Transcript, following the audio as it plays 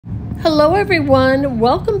Hello everyone,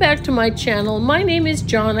 welcome back to my channel. My name is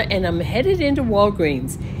Jonna and I'm headed into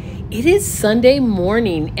Walgreens. It is Sunday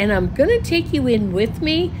morning and I'm gonna take you in with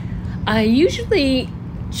me. I usually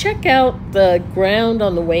check out the ground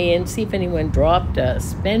on the way in, see if anyone dropped a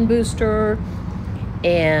spend booster,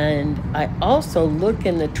 and I also look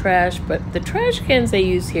in the trash, but the trash cans they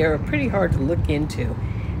use here are pretty hard to look into.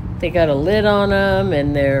 They got a lid on them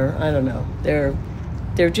and they're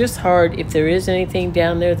just hard if there is anything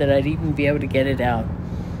down there that I'd even be able to get it out.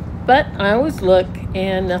 But I always look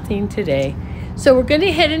and nothing today. So we're going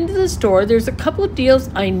to head into the store. There's a couple of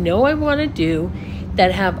deals I know I want to do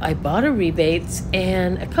that have Ibotta rebates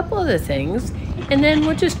and a couple other things. And then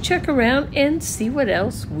we'll just check around and see what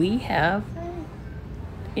else we have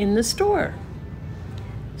in the store.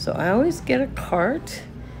 So I always get a cart,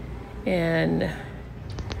 and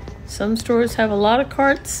some stores have a lot of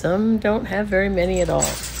carts, some don't have very many at all.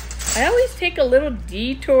 I always take a little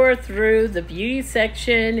detour through the beauty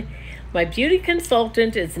section. My beauty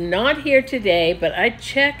consultant is not here today, but I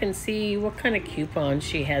check and see what kind of coupons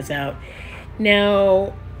she has out.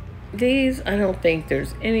 Now, these, I don't think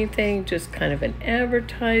there's anything, just kind of an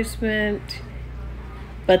advertisement.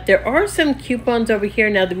 But there are some coupons over here.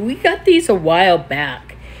 Now, we got these a while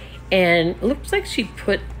back, and it looks like she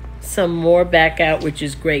put some more back out, which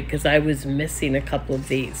is great because I was missing a couple of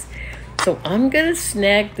these. So I'm gonna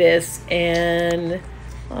snag this and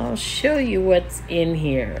I'll show you what's in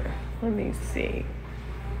here. Let me see.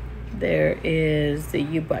 There is the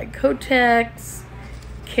You Buy Kotex,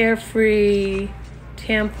 Carefree,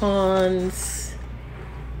 tampons,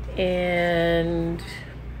 and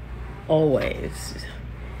Always.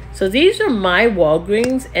 So these are my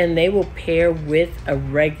Walgreens and they will pair with a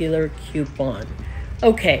regular coupon.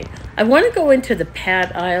 Okay, I want to go into the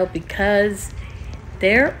pad aisle because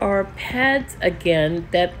there are pads again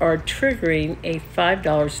that are triggering a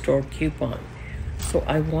 $5 store coupon. So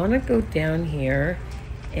I want to go down here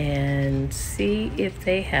and see if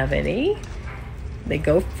they have any. They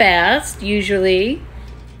go fast usually.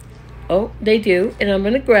 Oh, they do. And I'm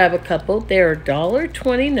going to grab a couple. They're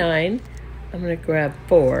 $1.29. I'm going to grab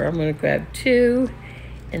 4. I'm going to grab 2.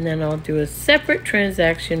 And then I'll do a separate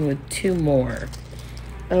transaction with 2 more.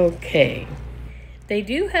 Okay, they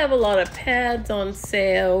do have a lot of pads on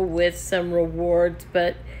sale with some rewards,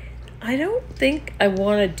 but I don't think I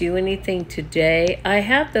want to do anything today. I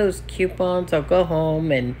have those coupons. I'll go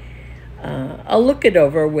home and I'll look it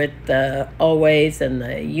over with the Always and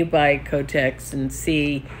the You Buy Kotex and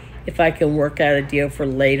see if I can work out a deal for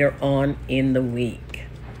later on in the week.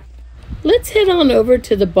 Let's head on over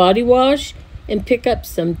to the body wash and pick up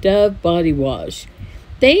some Dove body wash.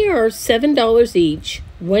 They are $7 each.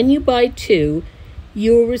 When you buy 2,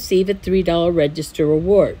 you will receive a $3 register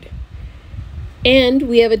reward. And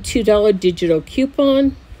we have a $2 digital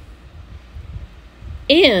coupon.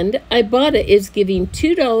 And Ibotta is giving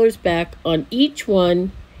 $2 back on each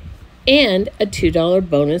one and a $2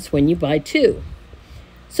 bonus when you buy 2.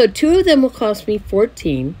 So 2 of them will cost me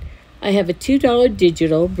 $14. I have a $2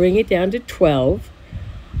 digital, bring it down to $12.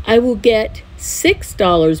 I will get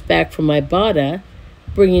 $6 back from Ibotta,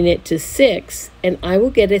 bringing it to $6, and I will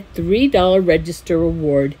get a $3 register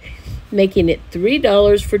reward, making it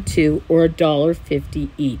 $3 for 2 or $1.50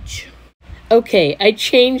 each. Okay, I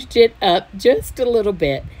changed it up just a little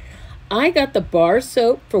bit. I got the bar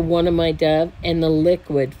soap for one of my Dove and the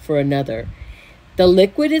liquid for another. The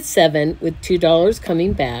liquid is $7 with $2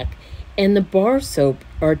 coming back, and the bar soap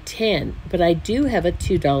are $10, but I do have a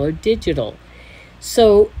 $2 digital.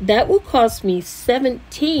 So that will cost me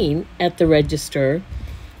 $17 at the register.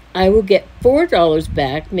 I will get $4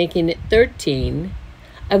 back, making it $13.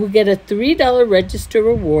 I will get a $3 register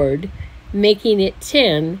reward, making it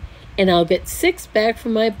 $10, and I'll get $6 back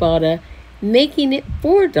from Ibotta, making it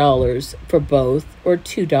 $4 for both, or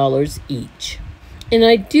 $2 each. And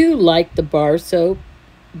I do like the bar soap.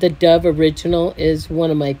 The Dove Original is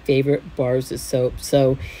one of my favorite bars of soap,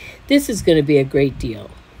 so this is going to be a great deal.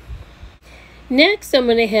 Next, I'm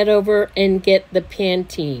going to head over and get the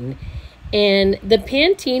Pantene. And the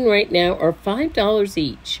Pantene right now are $5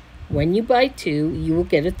 each. When you buy 2, you will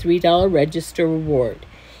get a $3 register reward.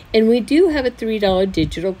 And we do have a $3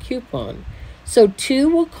 digital coupon. So 2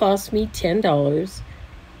 will cost me $10.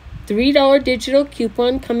 $3 digital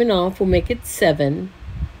coupon coming off will make it $7.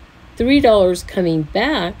 $3 coming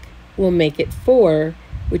back will make it $4,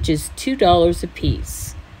 which is $2 a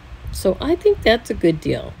piece. So I think that's a good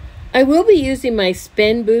deal. I will be using my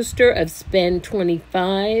spend booster of spend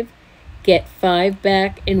 25. Get 5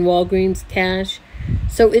 back in Walgreens cash.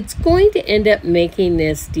 So it's going to end up making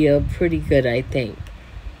this deal pretty good, I think.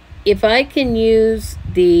 if I can use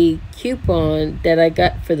the coupon that I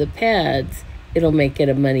got for the pads, it'll make it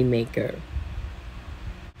a money maker.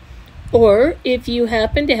 Or if you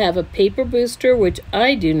happen to have a paper booster, which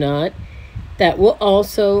I do not, that will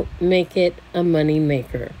also make it a money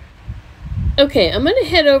maker. Okay, I'm going to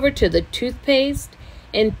head over to the toothpaste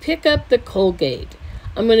and pick up the Colgate.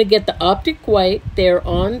 I'm going to get the Optic White. They're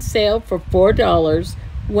on sale for $4.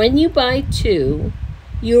 When you buy 2,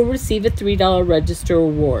 you'll receive a $3 register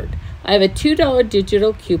reward. I have a $2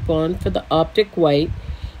 digital coupon for the Optic White,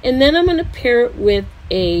 and then I'm going to pair it with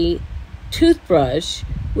a toothbrush,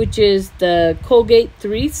 which is the Colgate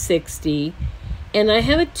 360, and I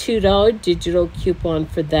have a $2 digital coupon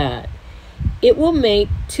for that. It will make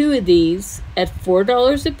 2 of these at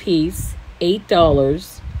 $4 a piece,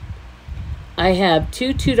 $8. I have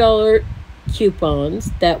 2 $2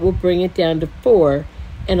 coupons that will bring it down to 4,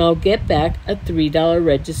 and I'll get back a $3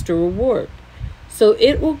 register reward. So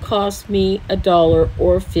it will cost me $1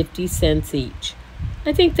 or 50 cents each.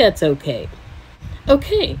 I think that's okay.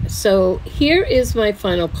 Okay, so here is my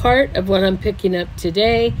final cart of what I'm picking up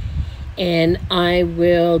today, and I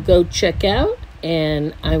will go check out,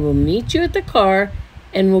 and I will meet you at the car,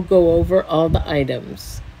 and we'll go over all the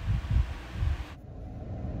items.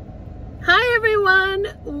 Hi everyone,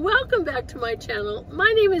 welcome back to my channel.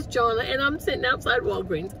 My name is Johanna, and I'm sitting outside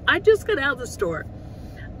Walgreens. I just got out of the store.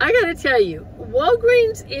 I gotta tell you,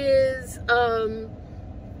 Walgreens is,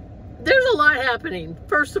 there's a lot happening.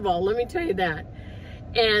 First of all, let me tell you that.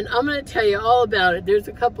 And I'm going to tell you all about it. There's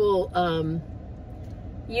a couple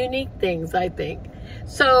unique things, I think.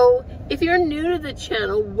 So if you're new to the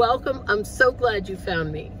channel, welcome. I'm so glad you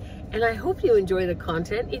found me. And I hope you enjoy the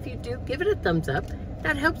content. If you do, give it a thumbs up.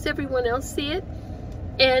 That helps everyone else see it.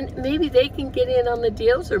 And maybe they can get in on the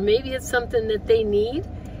deals, or maybe it's something that they need.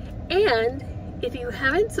 And if you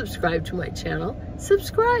haven't subscribed to my channel,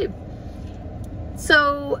 subscribe.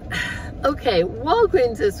 So, okay,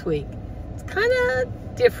 Walgreens this week. It's kind of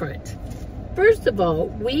different. First of all,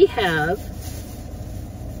 we have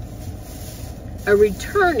a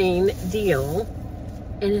returning deal,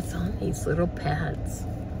 and it's on these little pads.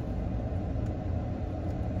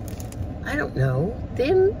 I don't know,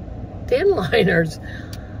 thin liners.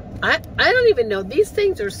 I don't even know. These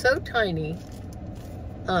things are so tiny.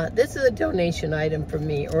 This is a donation item for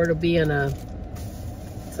me, or it'll be in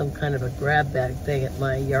some kind of a grab bag thing at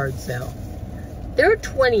my yard sale. There are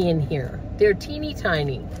 20 in here. They're teeny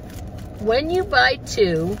tiny. When you buy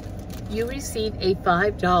 2, you receive a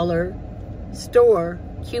 $5 store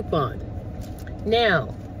coupon.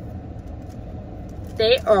 Now,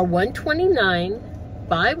 they are $1.29.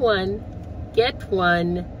 Buy 1, get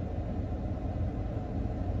 1.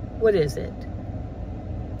 What is it?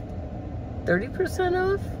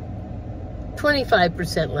 30% off?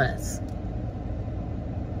 25% less.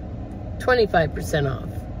 25% off.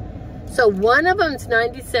 So one of them's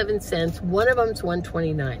 97 cents, one of them's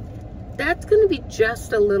 $1.29. That's going to be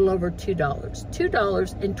just a little over $2.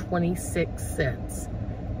 $2.26.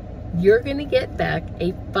 You're going to get back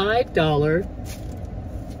a $5.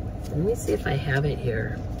 Let me see if I have it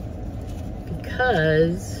here,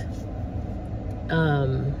 because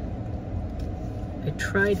I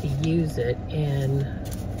tried to use it and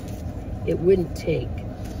it wouldn't take.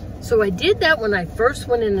 So I did that when I first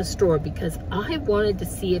went in the store, because I wanted to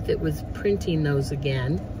see if it was printing those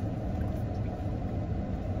again.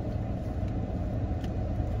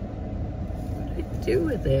 What did I do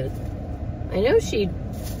with it? I know she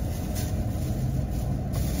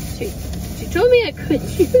told me I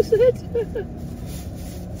couldn't use it.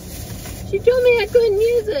 She told me I couldn't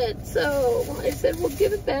use it. So I said, well,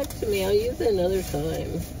 give it back to me. I'll use it another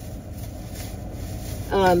time.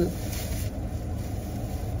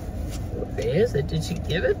 Where is it? Did she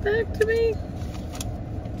give it back to me?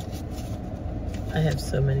 I have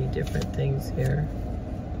so many different things here.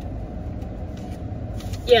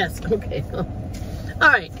 Yes, okay. All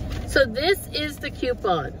right, so this is the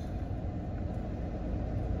coupon.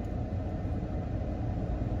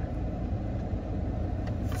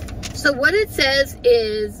 So what it says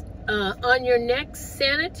is, on your next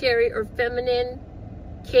sanitary or feminine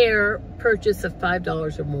care purchase of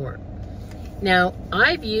 $5 or more. Now,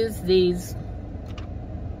 I've used these.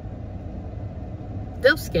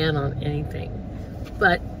 They'll scan on anything,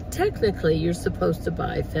 but technically you're supposed to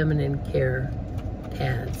buy feminine care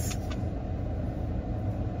pads.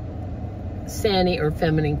 Sani or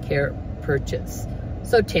feminine care purchase.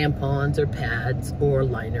 So tampons or pads or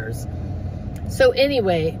liners. So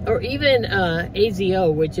anyway, or even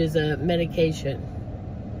AZO, which is a medication.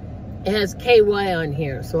 It has KY on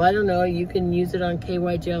here, so I don't know, you can use it on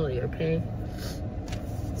KY jelly, okay?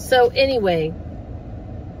 So anyway,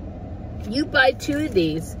 you buy 2 of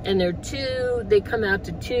these, and they come out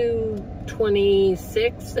to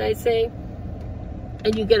 $2.26, I say,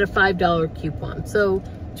 and you get a $5 coupon. So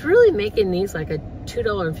it's really making these like a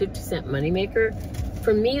 $2.50 moneymaker.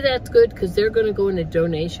 For me, that's good because they're going to go in a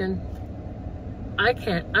donation. I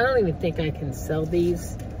don't even think I can sell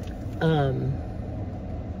these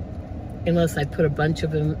unless I put a bunch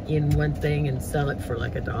of them in one thing and sell it for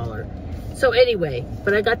like $1. So anyway,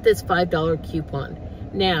 but I got this $5 coupon.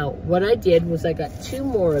 Now, what I did was I got 2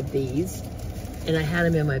 more of these, and I had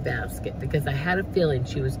them in my basket because I had a feeling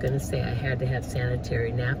she was going to say I had to have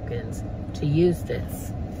sanitary napkins to use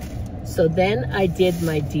this. So then I did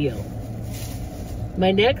my deal.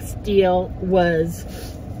 My next deal was,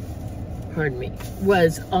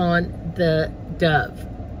 was on the Dove.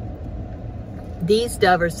 These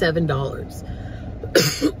Dove are $7.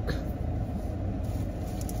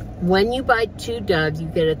 When you buy 2 Doves, you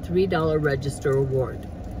get a $3 register reward.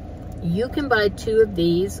 You can buy 2 of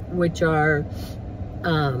these, which are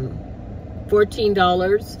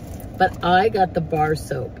 $14, but I got the bar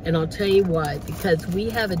soap, and I'll tell you why. Because we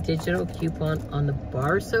have a digital coupon on the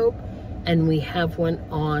bar soap, and we have one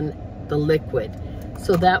on the liquid.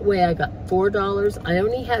 So that way I got $4. I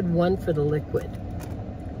only had one for the liquid.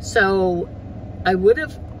 So I would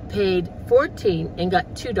have paid $14 and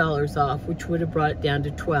got $2 off, which would have brought it down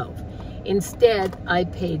to $12. Instead, I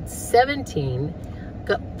paid $17,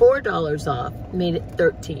 got $4 off, made it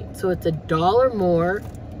 $13. So it's $1 more,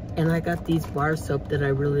 and I got these bar soap that I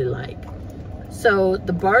really like. So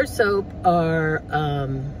the bar soap are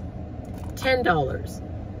 $10,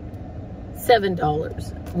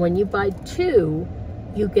 $7. When you buy 2,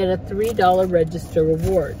 you get a $3 register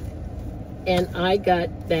reward. And I got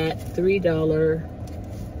that $3,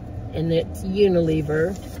 and it's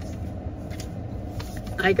Unilever.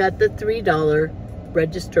 I got the $3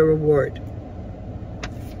 register reward.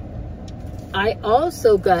 I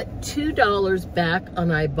also got $2 back on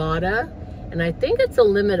Ibotta, and I think it's a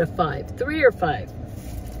limit of 5, 3 or 5.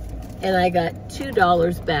 And I got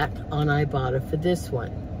 $2 back on Ibotta for this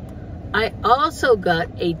one. I also got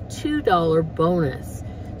a $2 bonus.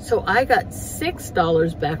 So I got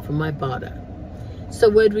 $6 back from Ibotta. So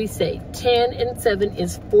what did we say? 10 and 7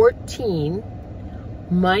 is 14,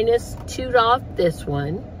 minus 2 off this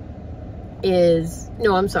one is,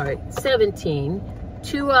 no, I'm sorry, 17.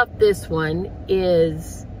 2 off this one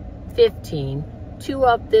is 15. 2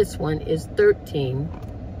 off this one is 13.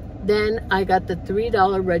 Then I got the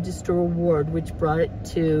 $3 register reward, which brought it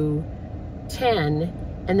to 10.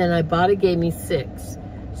 And then Ibotta gave me 6.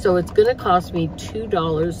 So it's going to cost me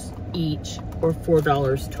 $2 each, or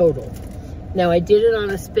 $4 total. Now, I did it on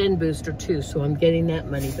a spend booster too, so I'm getting that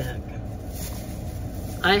money back.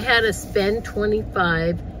 I had a spend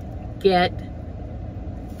 25, get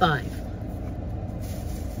 5.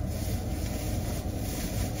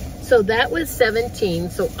 So that was 17.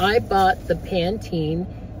 So I bought the Pantene.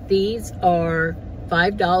 These are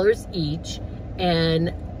 $5 each,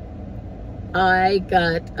 and I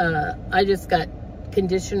just got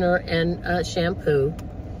conditioner and shampoo.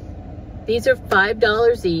 These are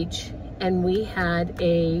 $5 each, and we had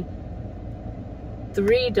a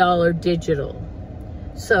 $3 digital.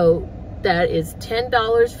 So that is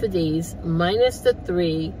 $10 for these, minus the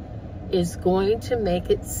 3 is going to make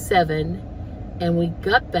it 7, and we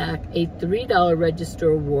got back a $3 register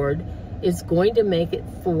reward is going to make it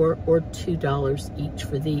 4 or $2 each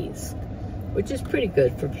for these, which is pretty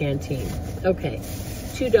good for Pantene. Okay,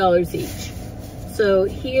 $2 each. So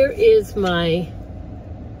here is my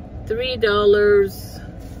 $3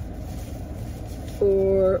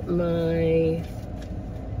 for my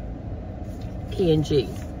P&G.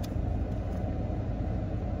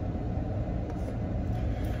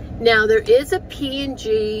 Now there is a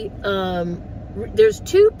P&G, there's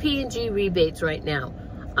 2 P&G rebates right now.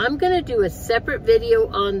 I'm gonna do a separate video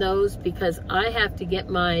on those because I have to get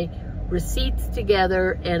my receipts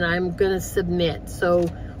together and I'm gonna submit. So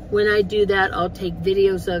when I do that, I'll take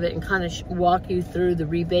videos of it and kind of walk you through the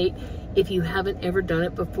rebate. If you haven't ever done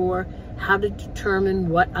it before, how to determine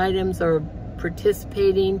what items are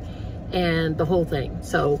participating and the whole thing.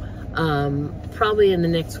 So probably in the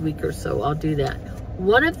next week or so, I'll do that.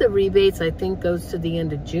 One of the rebates I think goes to the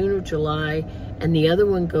end of June or July, and the other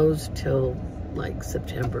one goes till like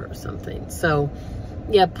September or something. So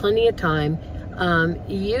yeah, plenty of time.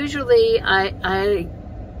 Usually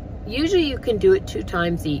usually you can do it 2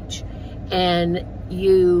 times each, and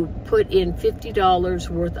you put in $50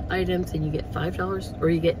 worth of items and you get $5, or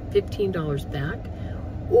you get $15 back,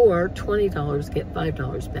 or $20 get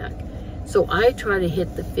 $5 back. So I try to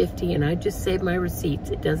hit the 50 and I just save my receipts.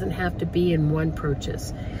 It doesn't have to be in one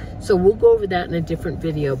purchase. So we'll go over that in a different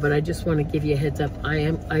video, but I just want to give you a heads up.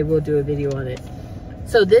 I will do a video on it.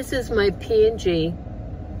 So this is my P&G.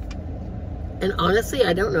 And honestly,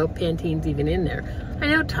 I don't know if Pantene's even in there. I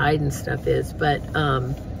know Tide and stuff is, but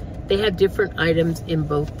they have different items in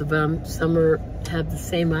both of them. Some have the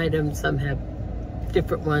same items, some have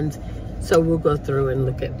different ones. So we'll go through and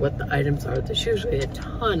look at what the items are. There's usually a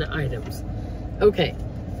ton of items. Okay,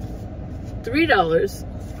 $3.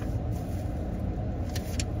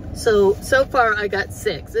 So far I got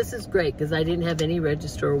 6. This is great because I didn't have any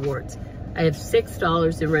register rewards. I have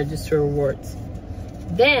 $6 in register rewards.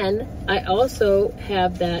 Then I also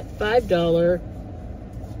have that $5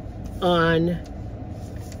 on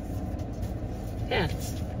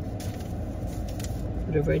pads.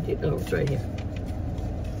 Whatever I did, oh, it's right here.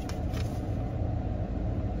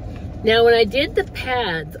 Now, when I did the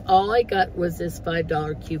pads, all I got was this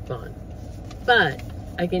 $5 coupon. But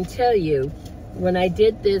I can tell you, when I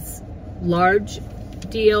did this large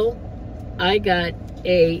deal, I got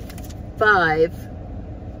a 5.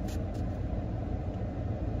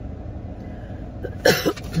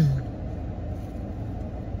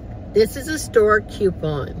 This is a store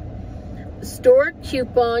coupon. Store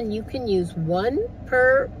coupon, you can use 1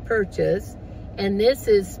 per purchase, and this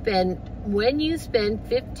is when you spend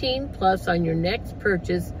 15 plus on your next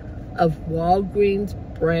purchase of Walgreens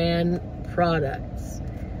brand products.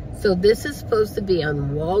 So this is supposed to be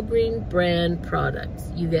on Walgreens brand products.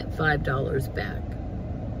 You get $5 back.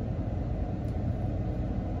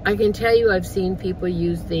 I can tell you I've seen people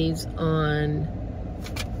use these on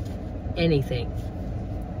anything.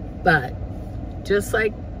 But just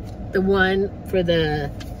like the one for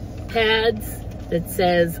the pads that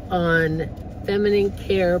says on feminine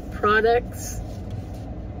care products,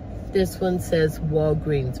 this one says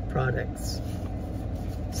Walgreens products.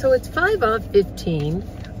 So it's 5 off 15,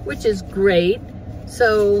 which is great.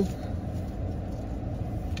 So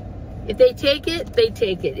if they take it, they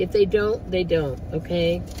take it. If they don't, they don't,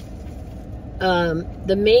 okay?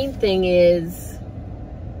 The main thing is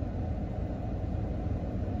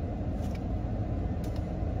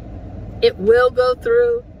it will go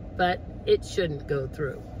through, but it shouldn't go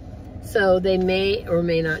through. So they may or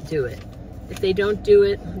may not do it. If they don't do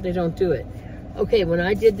it, they don't do it. Okay, when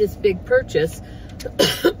I did this big purchase,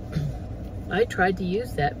 I tried to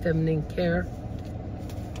use that feminine care.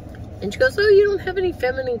 And she goes, oh, you don't have any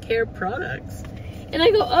feminine care products. And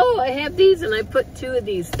I go, oh, I have these, and I put 2 of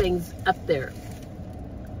these things up there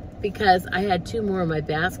because I had 2 more in my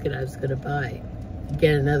basket I was gonna buy,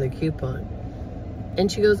 get another coupon. And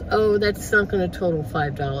she goes, oh, that's not gonna total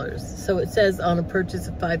 $5. So it says on a purchase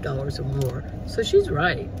of $5 or more. So she's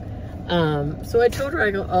right. So I told her,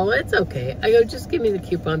 I go, oh, it's okay. I go, just give me the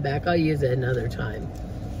coupon back. I'll use it another time.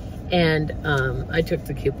 And I took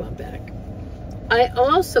the coupon back. I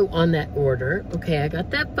also, on that order, okay, I got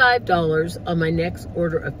that $5 on my next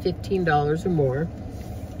order of $15 or more,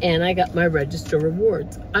 and I got my register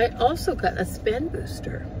rewards. I also got a spend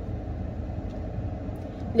booster.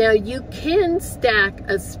 Now, you can stack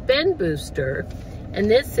a spend booster,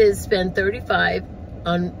 and this is spend $35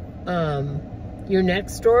 on your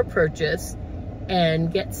next store purchase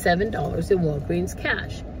and get $7 in Walgreens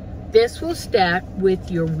cash. This will stack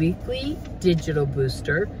with your weekly digital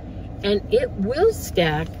booster, and it will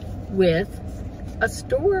stack with a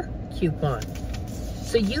store coupon.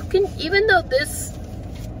 So you can, even though this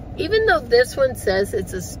one says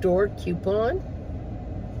it's a store coupon,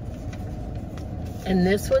 and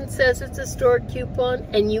this one says it's a store coupon,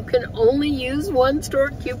 and you can only use one store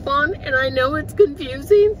coupon, and I know it's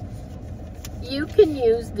confusing, you can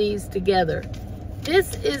use these together.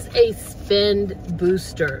 This is a spend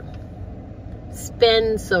booster.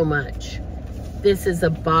 Spend so much. This is a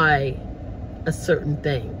buy a certain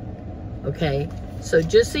thing, okay? So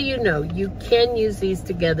just so you know, you can use these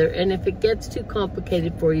together, and if it gets too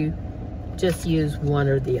complicated for you, just use one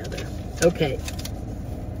or the other. Okay.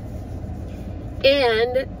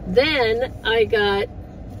 And then I got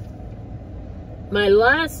my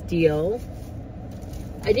last deal.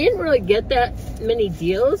 I didn't really get that many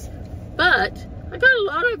deals, but I got a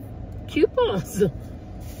lot of coupons.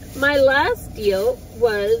 My last deal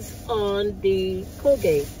was on the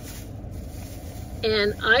Colgate,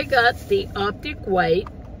 and I got the Optic White.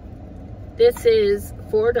 This is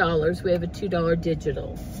 $4. We have a $2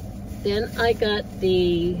 digital. Then I got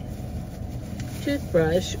the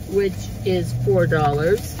toothbrush, which is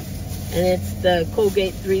 $4, and it's the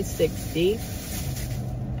Colgate 360,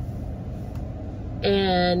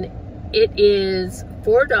 and it is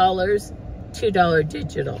 $4, $2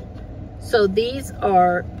 digital. So these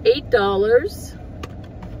are $8,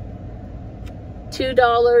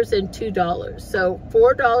 $2, and $2. So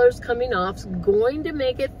 $4 coming off is going to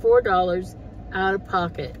make it $4 out of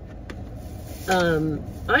pocket.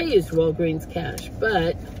 I used Walgreens cash,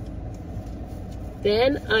 but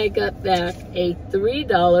then I got back a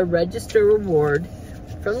 $3 register reward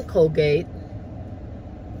from Colgate,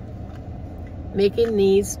 making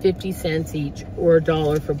these 50 cents each or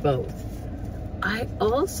 $1 for both. I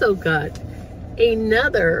also got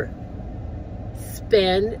another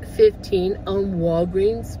spend 15 on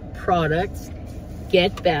Walgreens products,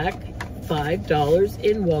 get back $5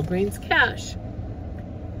 in Walgreens cash.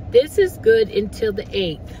 This is good until the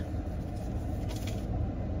 8th.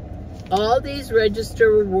 All these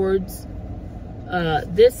register rewards,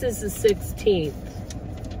 this is the 16th.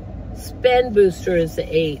 Spend booster is the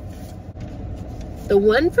 8th. The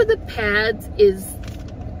one for the pads is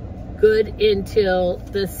good until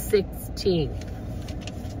the 16th.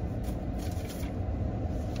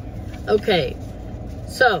 Okay,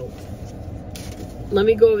 so let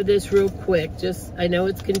me go over this real quick. I know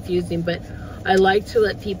it's confusing, but I like to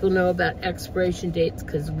let people know about expiration dates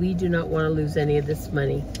because we do not want to lose any of this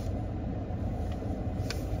money.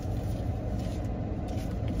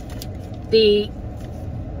 The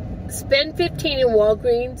spend 15 in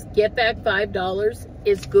Walgreens, get back $5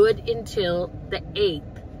 is good until the 8th.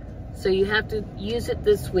 So you have to use it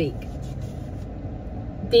this week.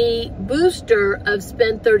 The booster of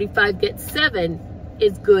spend 35, get 7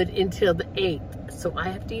 is good until the 8th. So I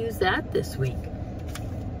have to use that this week.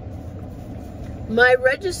 My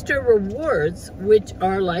register rewards, which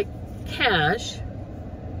are like cash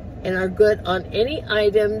and are good on any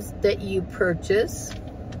items that you purchase,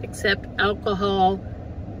 except alcohol,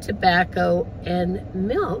 tobacco, and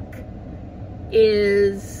milk,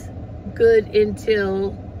 is good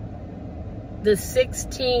until the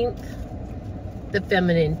 16th. The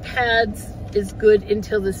feminine pads is good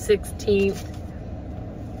until the 16th.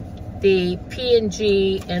 The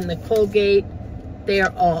P&G and the Colgate, they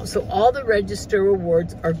are all the register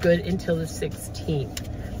rewards are good until the 16th.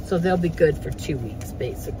 So they'll be good for 2 weeks,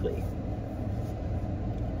 basically.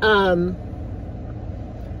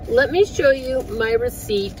 Let me show you my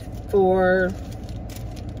receipt for,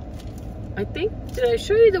 I think, did I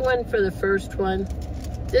show you the one for the first one?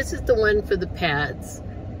 This is the one for the pads.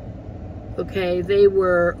 Okay, they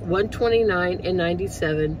were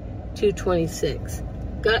 $129.97, $226.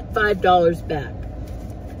 Got $5 back.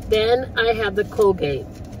 Then I have the Colgate.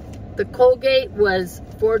 The Colgate was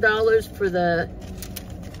 $4 for the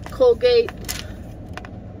Colgate,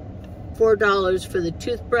 $4 for the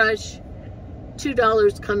toothbrush,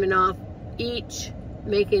 $2 coming off each,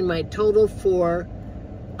 making my total $4.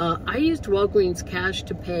 I used Walgreens cash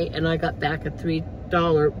to pay, and I got back a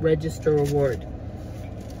 $3 register reward.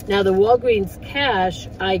 Now the Walgreens cash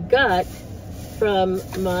I got from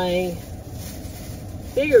my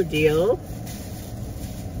bigger deal.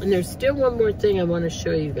 And there's still one more thing I want to show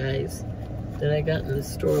you guys that I got in the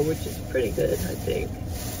store, which is pretty good, I think.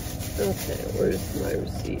 Okay, where's my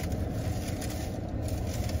receipt?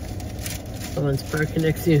 Someone's parking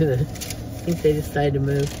next to the, I think they decided to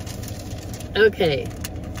move. Okay,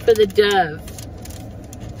 for the Dove.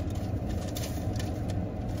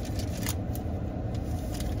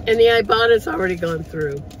 And the Ibotta's already gone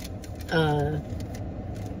through. $2,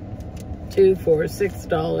 $4,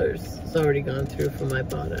 $6. It's already gone through for my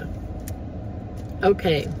Ibotta.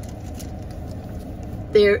 Okay.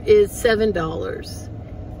 There is $7.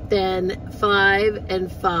 Then 5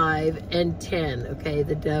 and 5 and 10. Okay,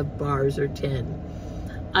 the Dove bars are 10.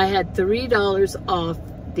 I had $3 off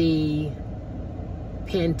the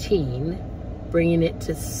Pantene, bringing it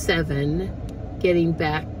to 7, getting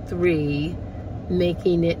back 3,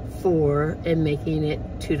 making it 4, and making it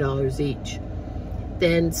 $2 each.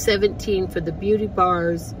 Then 17 for the beauty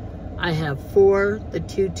bars. I have 4, the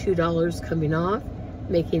 $2 coming off,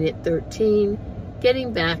 making it 13,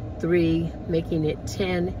 getting back 3, making it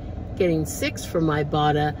 10, getting 6 for my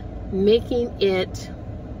Ibotta, making it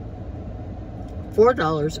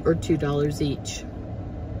 $4 or $2 each.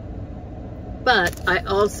 But I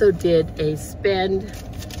also did a spend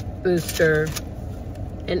booster,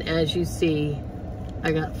 and as you see,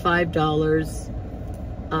 I got $5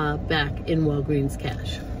 back in Walgreens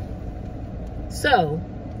cash. So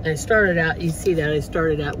I started out, you see that I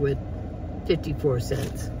started out with 54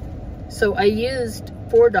 cents. So I used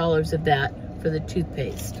 $4 of that for the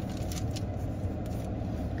toothpaste.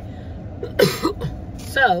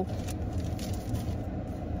 So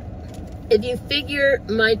if you figure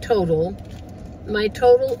my total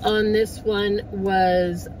on this one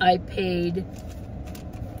was I paid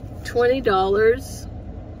 $20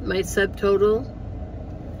 my subtotal.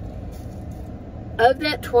 Of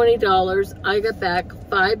that $20, I got back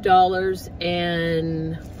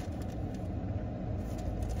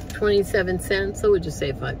 $5.27. So we'll just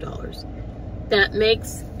say $5. That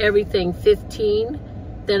makes everything $15.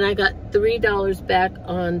 Then I got $3 back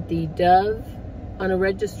on the Dove on a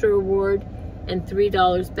register award and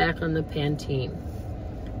 $3 back on the Pantene.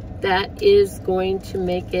 That is going to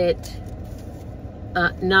make it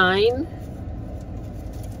 9.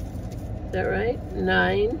 Is that right?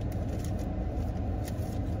 9.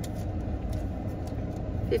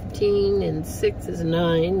 15 and 6 is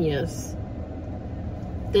 9, yes.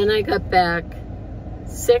 Then I got back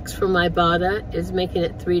 6 from Ibotta, is making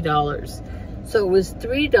it $3. So it was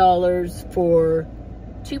 $3 for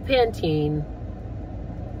 2 Pantene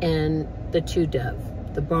and the 2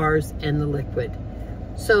 Dove, the bars and the liquid.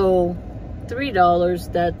 So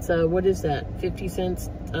 $3, that's, what is that? 50 cents,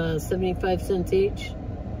 75 cents each?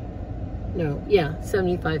 No, yeah,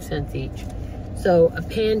 75 cents each. So a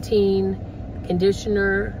Pantene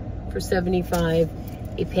conditioner for 75,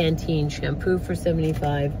 a Pantene shampoo for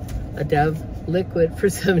 75, a Dove liquid for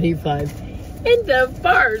 75, and Dove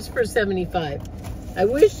bars for 75. I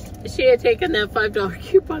wish she had taken that $5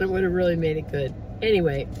 coupon. It would have really made it good.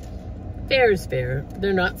 Anyway, fair is fair.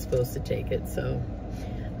 They're not supposed to take it, so.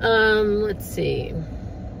 Let's see.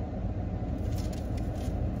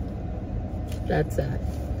 That's that.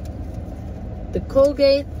 The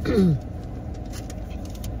Colgate.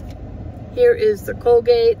 Here is the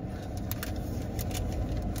Colgate.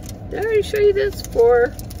 Did I already show you this? I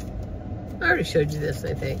already showed you this,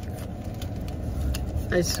 I think.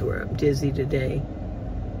 I swear I'm dizzy today.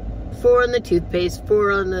 4 on the toothpaste,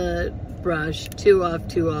 4 on the brush, 2 off,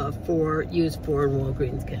 2 off, 4, use 4 in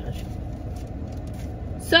Walgreens cash.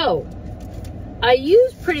 So, I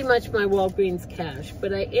used pretty much my Walgreens cash,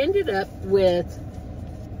 but I ended up with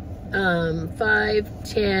 5,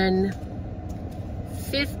 10,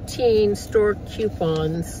 15 store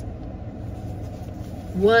coupons,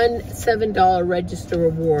 1 $7 register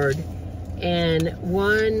reward, and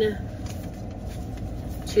 1,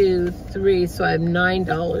 2, 3, so I have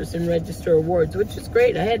 $9 in register rewards, which is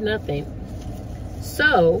great. I had nothing.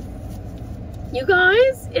 So, you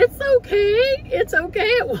guys, it's okay. It's okay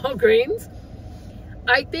at Walgreens.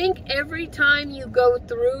 I think every time you go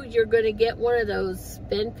through, you're going to get one of those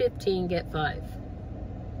spend 15, get 5.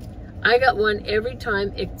 I got one every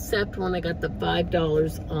time except when I got the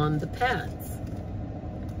 $5 on the pads.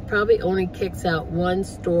 Probably only kicks out 1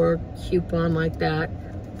 store coupon like that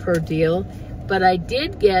per deal. But I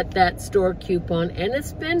did get that store coupon and a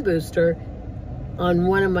spin booster on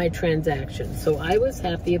one of my transactions. So I was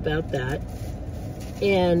happy about that.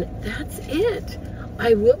 And that's it.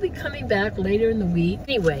 I will be coming back later in the week.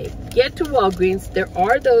 Anyway, get to Walgreens. There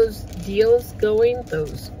are those deals going,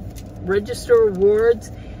 those register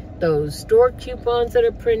rewards, those store coupons that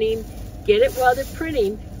are printing. Get it while they're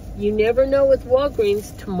printing. You never know with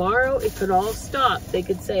Walgreens. Tomorrow it could all stop. They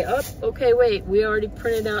could say, oh, okay, wait, we already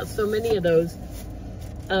printed out so many of those.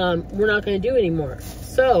 We're not going to do anymore.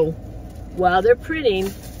 So while they're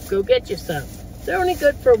printing, go get you some. They're only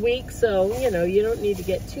good for a week, so, you know, you don't need to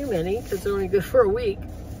get too many because they're only good for a week.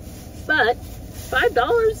 But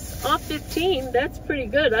 $5 off 15, that's pretty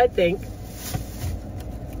good, I think.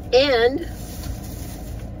 And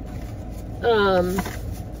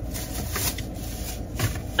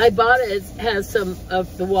Ibotta has some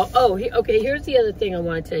of the wall. Oh, okay, here's the other thing I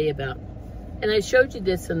want to tell you about. And I showed you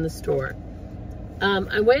this in the store. I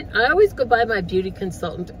always go by my beauty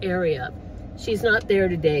consultant area. She's not there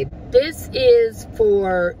today. This is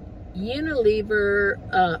for Unilever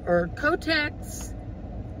or Kotex,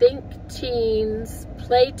 Think Teens,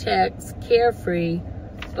 Playtex, Carefree,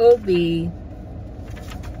 OB,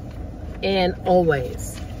 and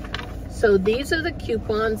Always. So these are the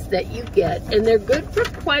coupons that you get, and they're good for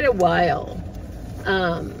quite a while.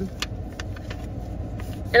 And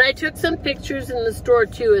I took some pictures in the store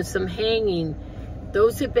too of some hanging.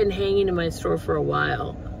 Those have been hanging in my store for a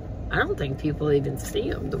while. I don't think people even see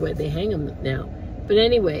them the way they hang them now. But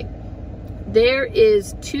anyway, there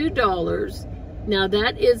is $2. Now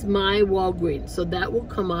that is my Walgreens, so that will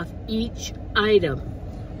come off each item.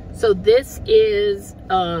 So this is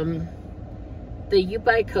the You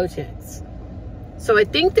Buy Kotex. So I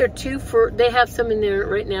think they're they have some in there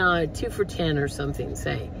right now, 2 for $10 or something,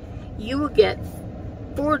 say. You will get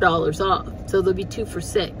 $4 off, so they'll be 2 for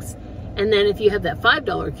 $6. And then if you have that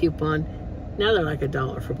 $5 coupon, now they're like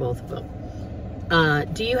 $1 for both of them.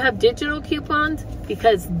 Do you have digital coupons?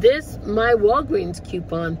 Because my Walgreens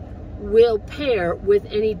coupon will pair with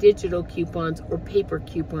any digital coupons or paper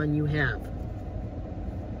coupon you have.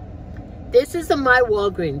 This is a My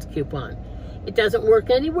Walgreens coupon. It doesn't work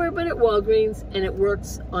anywhere but at Walgreens, and it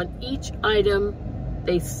works on each item.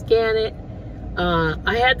 They scan it.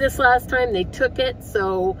 I had this last time. They took it,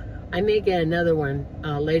 so I may get another one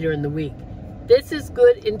later in the week. This is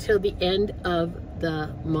good until the end of the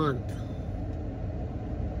month.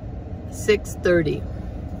 6/30.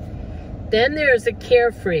 Then there's a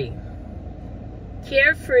Carefree.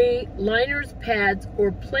 Carefree liners, pads,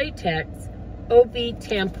 or Playtex OB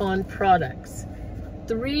tampon products.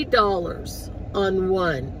 $3 on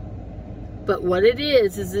one. But what it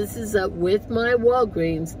is this is up with My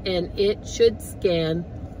Walgreens, and it should scan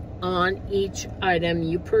on each item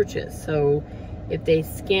you purchase. So if they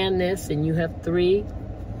scan this and you have 3,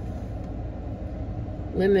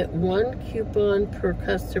 limit 1 coupon per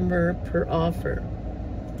customer per offer.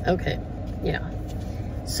 Okay, yeah.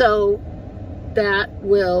 So that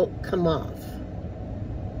will come off.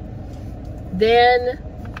 Then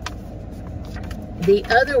the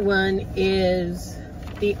other one is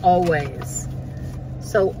the Always.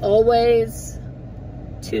 So Always,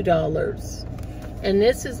 $2. And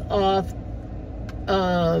this is off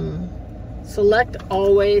select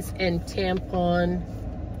Always and tampon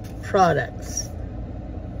products.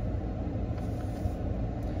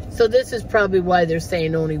 So this is probably why they're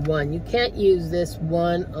saying only one. You can't use this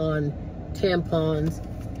one on tampons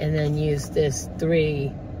and then use this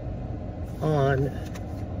 3 on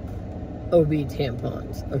OB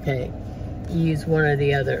tampons, okay? You use one or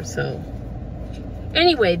the other, so.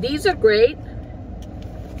 Anyway, these are great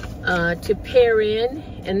to pair in,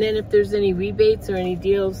 and then if there's any rebates or any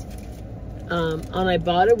deals on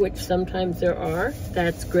Ibotta, which sometimes there are,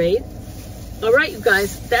 that's great. All right, you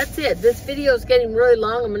guys, that's it. This video is getting really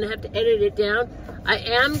long. I'm gonna have to edit it down. I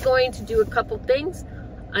am going to do a couple things.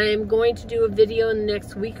 I am going to do a video in the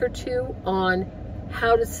next week or 2 on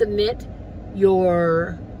how to submit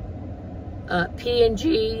your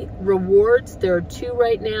P&G rewards. There are 2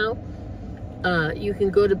 right now. You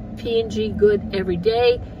can go to P&G Good every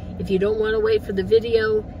day if you don't want to wait for the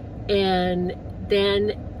video, and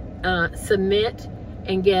then submit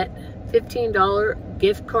and get $15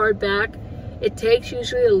 gift card back. It takes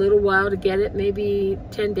usually a little while to get it, maybe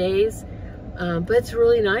 10 days, but it's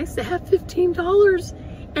really nice to have $15,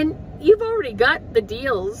 and you've already got the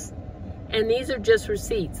deals, and these are just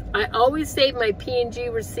receipts. I always save my P&G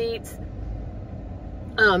receipts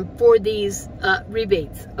for these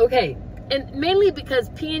rebates. Okay, and mainly because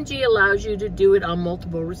P&G allows you to do it on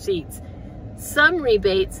multiple receipts. Some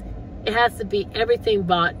rebates, it has to be everything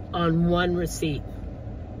bought on one receipt.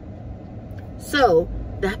 So,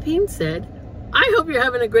 that being said, I hope you're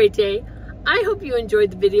having a great day. I hope you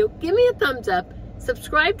enjoyed the video. Give me a thumbs up,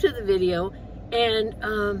 subscribe to the video, and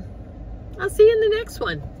I'll see you in the next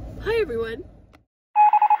one. Bye, everyone.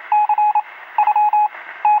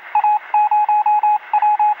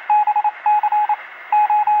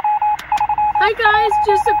 Hi guys,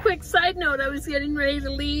 just a quick side note. I was getting ready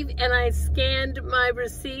to leave and I scanned my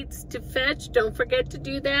receipts to fetch. Don't forget to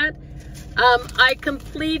do that. I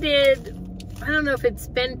completed, I don't know if it's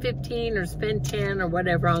spend 15 or spend 10 or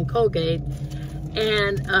whatever on Colgate,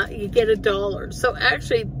 and you get $1. So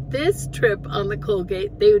actually this trip on the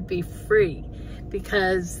Colgate, they would be free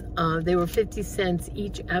because they were 50 cents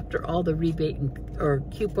each after all the rebate or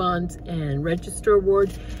coupons and register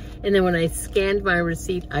awards. And then when I scanned my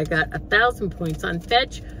receipt, I got 1,000 points on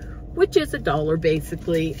Fetch, which is $1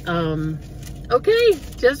 basically. Okay,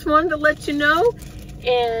 just wanted to let you know,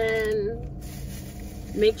 and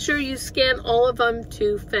make sure you scan all of them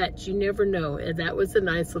to Fetch. You never know, and that was a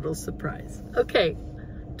nice little surprise. Okay,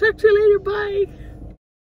 talk to you later, bye.